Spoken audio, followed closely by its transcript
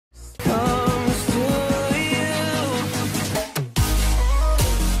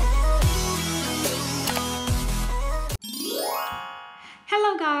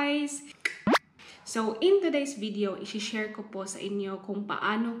So in today's video, i-share ko po sa inyo kung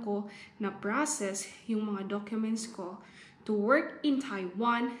paano ko na-process yung mga documents ko to work in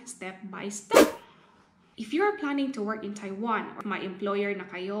Taiwan step by step. If you're planning to work in Taiwan or may employer na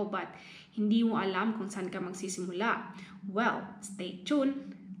kayo but hindi mo alam kung saan ka magsisimula, well, stay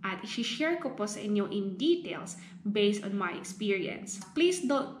tuned at i-share ko po sa inyo in details based on my experience. Please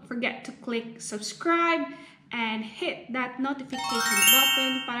don't forget to click subscribe and hit that notification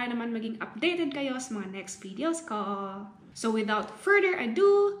button para naman maging updated kayo sa mga next videos ko. So without further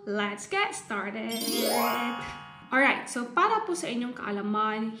ado, let's get started! Alright, so para po sa inyong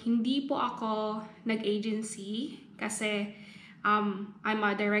kaalaman, hindi po ako nag-agency kasi I'm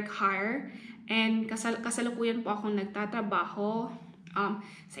a direct hire and kasalukuyan po akong nagtatrabaho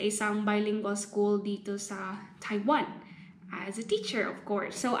sa isang bilingual school dito sa Taiwan. As a teacher, of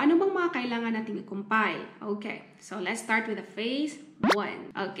course. So, ano bang mga kailangan natin i-compile? Okay, so let's start with the phase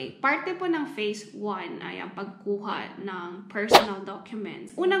 1. Okay, parte po ng phase 1 ay ang pagkuha ng personal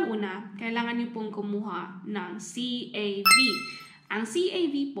documents. Unang-una, kailangan niyo pong kumuha ng CAV. Ang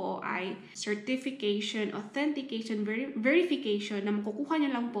CAV po ay Certification, Authentication, Verification na makukuha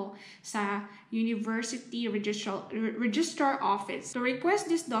niyo lang po sa University Registrar Office. To request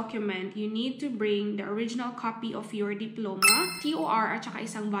this document, you need to bring the original copy of your diploma, TOR at saka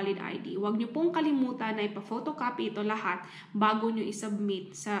isang valid ID. Huwag niyo pong kalimutan na ipa-photocopy ito lahat bago niyo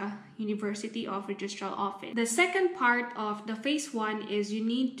isubmit sa University of Registrar Office. The second part of the phase 1 is you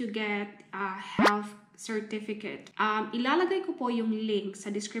need to get a health certificate. Ilalagay ko po yung link sa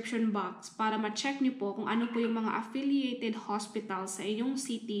description box para ma-check niyo po kung ano po yung mga affiliated hospitals sa inyong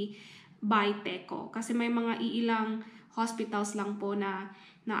city by TECO. Kasi may mga iilang hospitals lang po na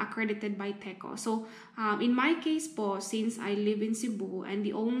accredited by TECO. So, in my case po, since I live in Cebu and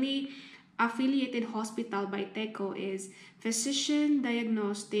the only affiliated hospital by TECO is Physician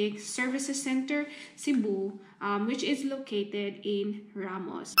Diagnostic Services Center, Cebu, which is located in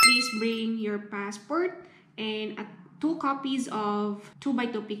Ramos. Please bring your passport and 2 copies of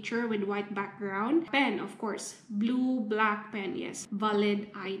 2x2 picture with white background. Pen, of course. Blue, black pen, yes. Valid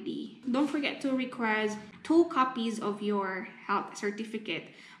ID. Don't forget to request 2 copies of your health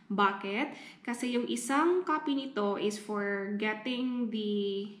certificate. Bakit? Kasi yung isang copy nito is for getting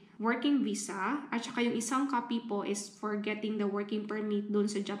the working visa at saka yung isang copy po is for getting the working permit dun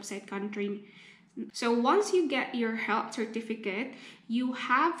sa job site country. So once you get your health certificate, you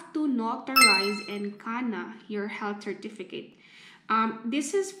have to notarize and kana your health certificate.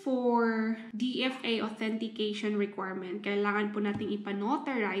 This is for DFA authentication requirement. Kailangan po nating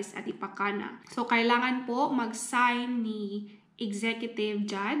ipa-notarize at ipakana. So kailangan po mag-sign ni executive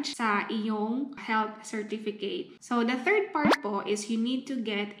judge sa iyong health certificate. So the third part po is you need to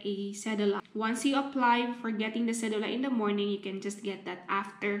get a CEDULA. Once you apply for getting the CEDULA in the morning, you can just get that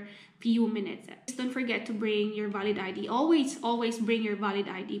after few minutes. Just don't forget to bring your valid ID. Always bring your valid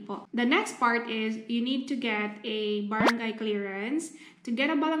ID po. The next part is you need to get a barangay clearance. To get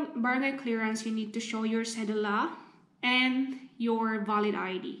a barangay clearance, you need to show your CEDULA and your valid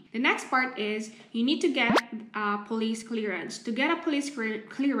ID. The next part is you need to get a police clearance. To get a police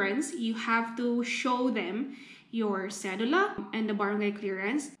clearance, you have to show them your CEDULA and the barangay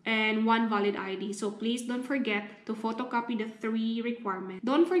clearance and 1 valid ID. So please don't forget to photocopy the 3 requirements.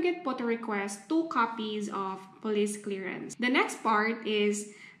 Don't forget po to request 2 copies of police clearance. The next part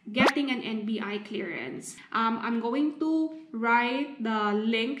is getting an NBI clearance. I'm going to write the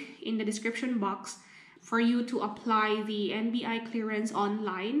link in the description box for you to apply the NBI clearance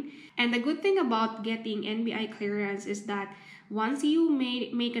online. And the good thing about getting NBI clearance is that once you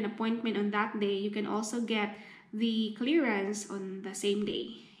make an appointment on that day, you can also get the clearance on the same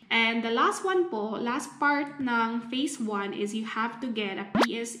day. And the last one po, last part ng phase 1 is you have to get a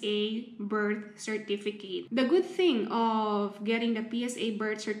PSA birth certificate. The good thing of getting the PSA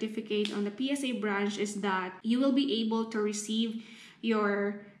birth certificate on the PSA branch is that you will be able to receive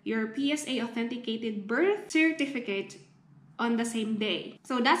your PSA authenticated birth certificate on the same day.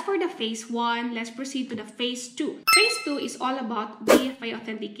 So that's for the phase 1. Let's proceed to the phase 2. Phase 2 is all about BFA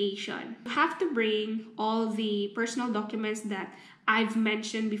authentication. You have to bring all the personal documents that I've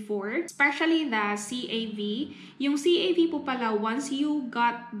mentioned before, especially the CAV. Yung CAV po pala, once you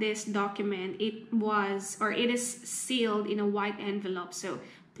got this document, it is sealed in a white envelope. So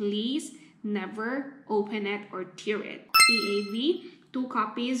please never open it or tear it. CAV, 2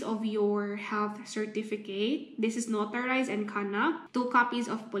 copies of your health certificate. This is notarized and kana. 2 copies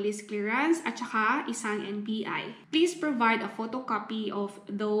of police clearance at saka isang NBI. Please provide a photocopy of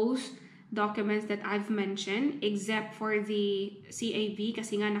those documents that I've mentioned except for the CAV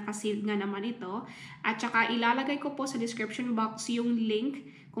kasi nga nakasealed nga naman ito. At saka ilalagay ko po sa description box yung link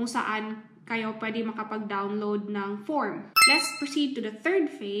kung saan kayo pwede makapag-download ng form. Let's proceed to the third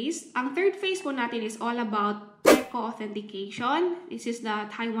phase. Ang third phase po natin is all about TECO Authentication. This is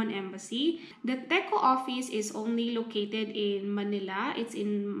the Taiwan Embassy. The TECO office is only located in Manila. It's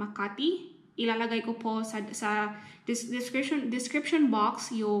in Makati. Ilalagay ko po sa description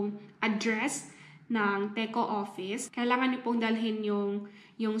box yung address ng TECO office. Kailangan niyo pong dalhin yung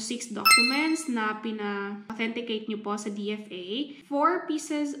 6 documents na pina-authenticate niyo po sa DFA. 4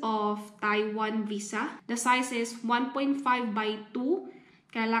 pieces of Taiwan visa. The size is 1.5 by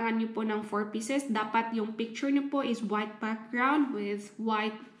 2. Kailangan niyo po ng 4 pieces. Dapat yung picture niyo po is white background with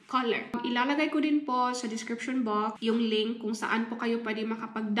white color. Ilalagay ko din po sa description box yung link kung saan po kayo pwede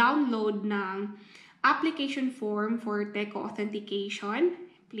makapag-download ng application form for TECO Authentication.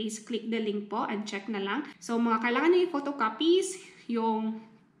 Please click the link po and check na lang. So, mga kailangan nyo photocopies, yung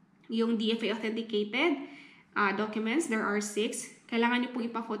DFA authenticated documents. There are 6. Kailangan nyo pong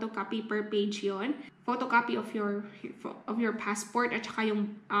ipa-photocopy per page yon. Photocopy of your passport at saka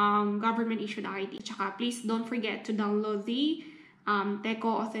yung government issued ID. At saka please don't forget to download the TECO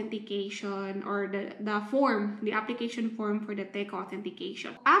Authentication or the form, the application form for the TECO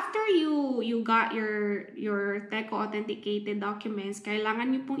Authentication. After you got your TECO authenticated documents,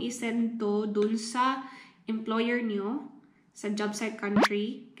 kailangan nyo pong isend to dun sa employer nyo sa job site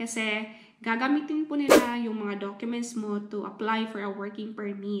country kasi gagamitin po nila yung mga documents mo to apply for a working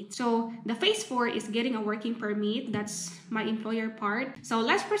permit. So, the phase 4 is getting a working permit. That's my employer part. So,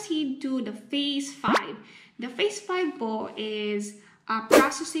 let's proceed to the phase 5. The phase 5 po is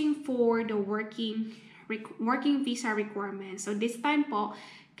processing for the working visa requirements. So, this time po,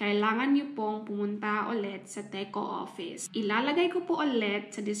 kailangan nyo pong pumunta ulit sa TECO office. Ilalagay ko po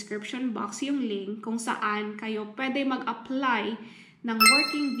ulit sa description box yung link kung saan kayo pwede mag-apply ng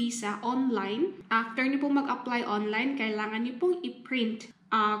working visa online. After nyo pong mag-apply online, kailangan nyo pong i-print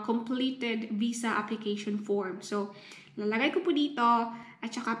completed visa application form. So, lalagay ko po dito.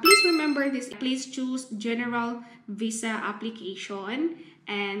 At saka, please remember this. Please choose General Visa Application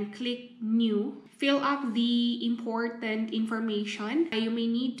and click New. Fill up the important information. You may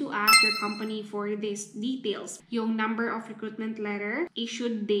need to ask your company for these details. Yung number of recruitment letter,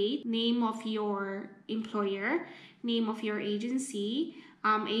 issued date, name of your employer, name of your agency,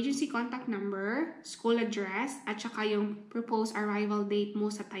 agency contact number, school address, at saka yung proposed arrival date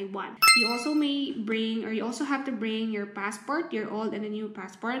mo sa Taiwan. You also have to bring your passport, your old and a new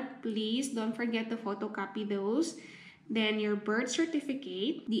passport. Please don't forget to photocopy those. Then your birth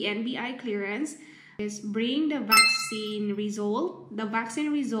certificate, the NBI clearance, is bring the vaccine result. The vaccine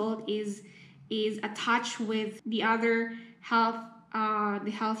result is attached with the other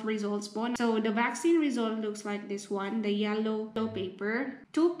health results po. So the vaccine result looks like this one, the yellow paper.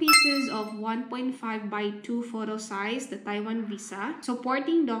 2 pieces of 1.5 by 2 photo size, the Taiwan visa.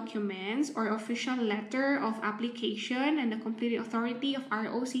 Supporting documents or official letter of application and the completed authority of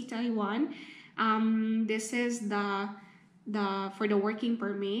ROC Taiwan. This is for the working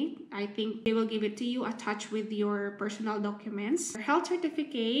permit. I think they will give it to you attached with your personal documents. Your health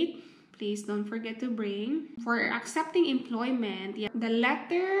certificate. Please don't forget to bring. For accepting employment, the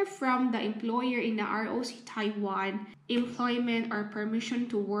letter from the employer in the ROC Taiwan, employment or permission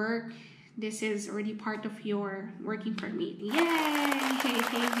to work, this is already part of your working permit.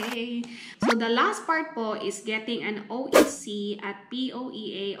 Yay! So the last part po is getting an OEC at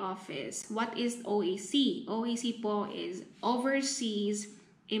POEA office. What is OEC? OEC po is Overseas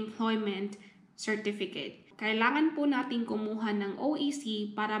Employment Certificate. Kailangan po natin kumuha ng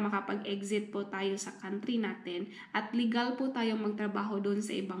OEC para makapag-exit po tayo sa country natin at legal po tayo magtrabaho doon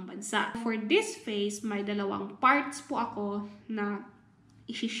sa ibang bansa. For this phase, may 2 parts po ako na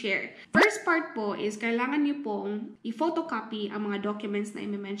i-share. First part po is kailangan nyo pong i-photocopy ang mga documents na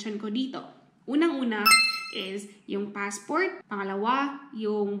i-mention ko dito. Unang-una is yung passport. Pangalawa,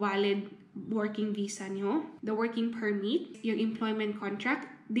 yung valid working visa nyo. The working permit, yung employment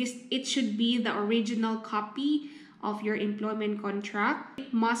contract. It should be the original copy of your employment contract.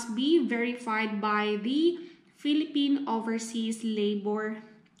 It must be verified by the Philippine Overseas Labor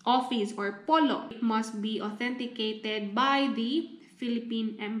Office or POLO. It must be authenticated by the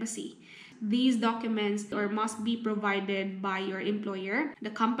Philippine Embassy. These documents must be provided by your employer.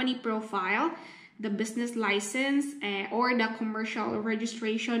 The company profile, the business license, or the commercial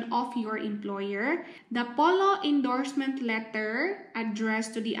registration of your employer, the POLO endorsement letter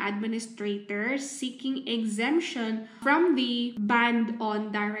addressed to the administrator seeking exemption from the ban on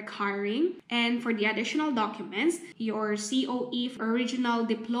direct hiring, and for the additional documents, your COE, original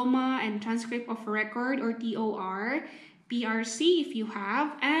diploma and transcript of record or TOR, PRC if you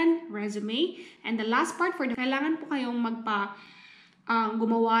have, and resume. And the last part, kailangan po kayong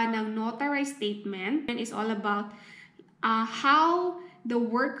gumawa ng notarized statement. And it's all about how the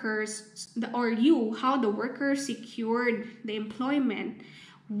workers how the workers secured the employment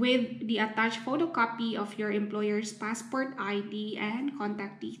with the attached photocopy of your employer's passport, ID, and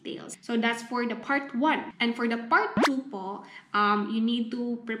contact details. So that's for the part 1. And for the part 2 po, you need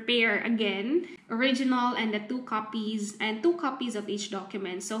to prepare again original and the 2 copies of each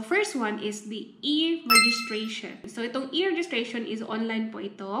document. So first one is the e-registration. So itong e-registration is online po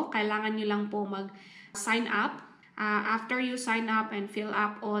ito. Kailangan nyo lang po mag-sign up. After you sign up and fill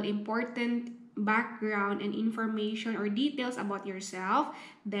up all important background and information or details about yourself,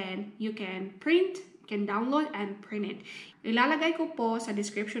 then you can download and print it. Ilalagay ko po sa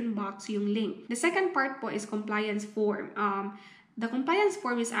description box yung link. The second part po is compliance form. The compliance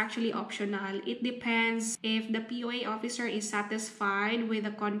form is actually optional. It depends if the POA officer is satisfied with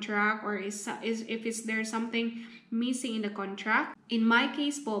the contract or if there's something missing in the contract. In my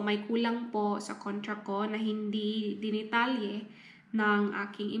case po, may kulang po sa contract ko na hindi dinitalye ng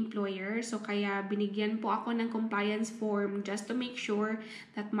aking employer. So, kaya binigyan po ako ng compliance form just to make sure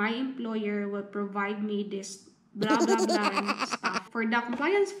that my employer will provide me this blah, blah, blah stuff. For the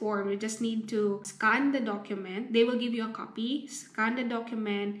compliance form, you just need to scan the document. They will give you a copy. Scan the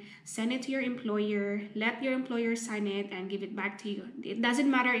document, send it to your employer, let your employer sign it, and give it back to you. It doesn't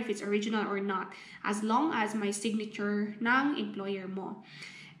matter if it's original or not, as long as may signature ng employer mo.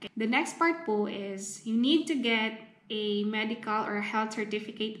 Okay. The next part po is you need to get a medical or health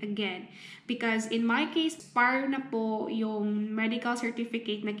certificate again. Because in my case, par na po yung medical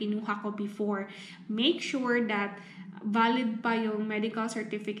certificate na kinuha ko before. Make sure that valid pa yung medical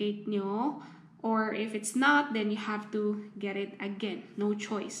certificate nyo. Or if it's not, then you have to get it again. No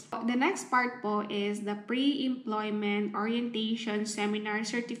choice. The next part po is the Pre-Employment Orientation Seminar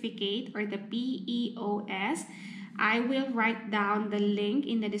Certificate or the PEOS. I will write down the link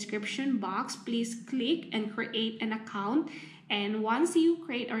in the description box. Please click and create an account. And once you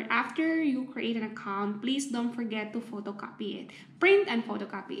create or after you create an account, please don't forget to photocopy it. Print and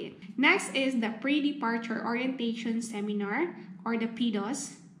photocopy it. Next is the Pre-Departure Orientation Seminar or the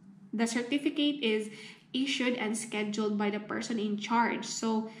PDOS. The certificate is issued and scheduled by the person in charge.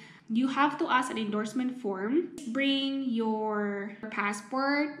 So you have to ask an endorsement form. Bring your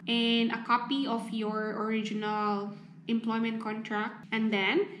passport and a copy of your original employment contract. And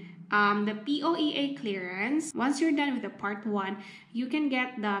then the POEA clearance. Once you're done with the part 1, you can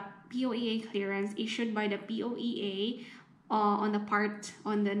get the POEA clearance issued by the POEA on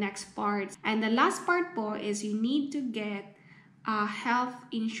the next part. And the last part po is you need to get health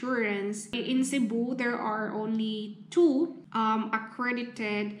insurance. In Cebu, there are only 2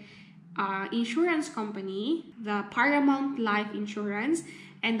 accredited insurance company, the Paramount Life Insurance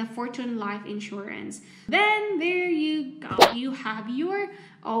and the Fortune Life Insurance. Then there you go, you have your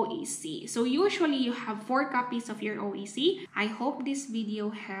OEC. So usually you have 4 copies of your OEC. I hope this video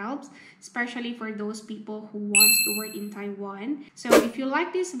helps, especially for those people who wants to work in Taiwan. So if you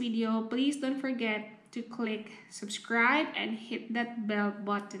like this video, please don't forget to click subscribe and hit that bell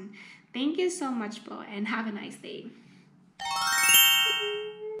button. Thank you so much po and have a nice day.